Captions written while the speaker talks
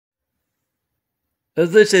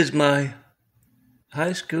This is my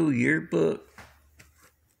high school yearbook.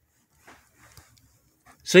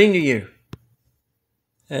 Senior year.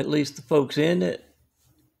 At least the folks in it.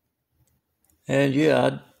 And yeah,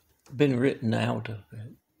 I'd been written out of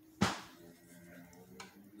it.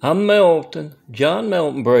 I'm Melton, John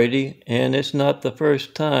Melton Brady, and it's not the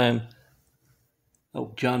first time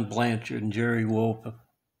John Blanchard and Jerry Wolf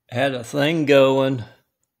had a thing going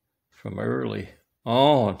from early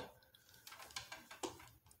on.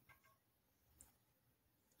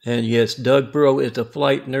 And yes, Doug Burrow is a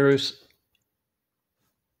flight nurse.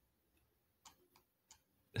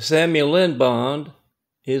 Samuel Lindbond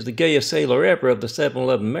is the gayest sailor ever of the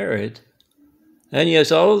 7-11 marriage. And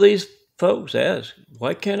yes, all of these folks ask,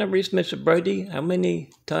 why can't I reach Mr. Brady? How many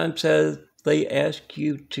times have they asked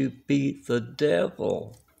you to be the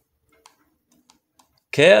devil?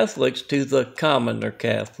 Catholics to the commoner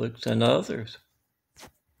Catholics and others.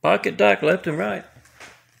 Pocket doc left and right.